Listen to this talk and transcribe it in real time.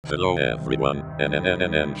Hello everyone,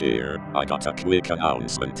 NNNN here. I got a quick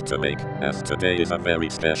announcement to make, as today is a very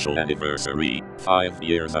special anniversary. 5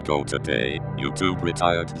 years ago today, YouTube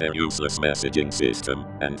retired their useless messaging system,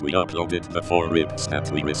 and we uploaded the 4 rips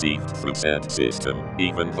that we received through said system,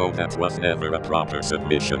 even though that was never a proper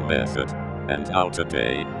submission method. And now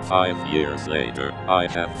today, 5 years later, I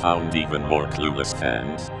have found even more clueless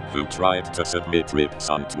fans who tried to submit rips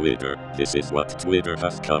on Twitter. This is what Twitter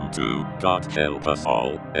has come to. God help us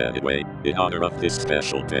all. Anyway, in honor of this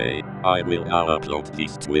special day, I will now upload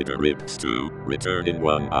these Twitter rips to return in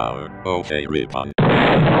 1 hour. Okay, rip on.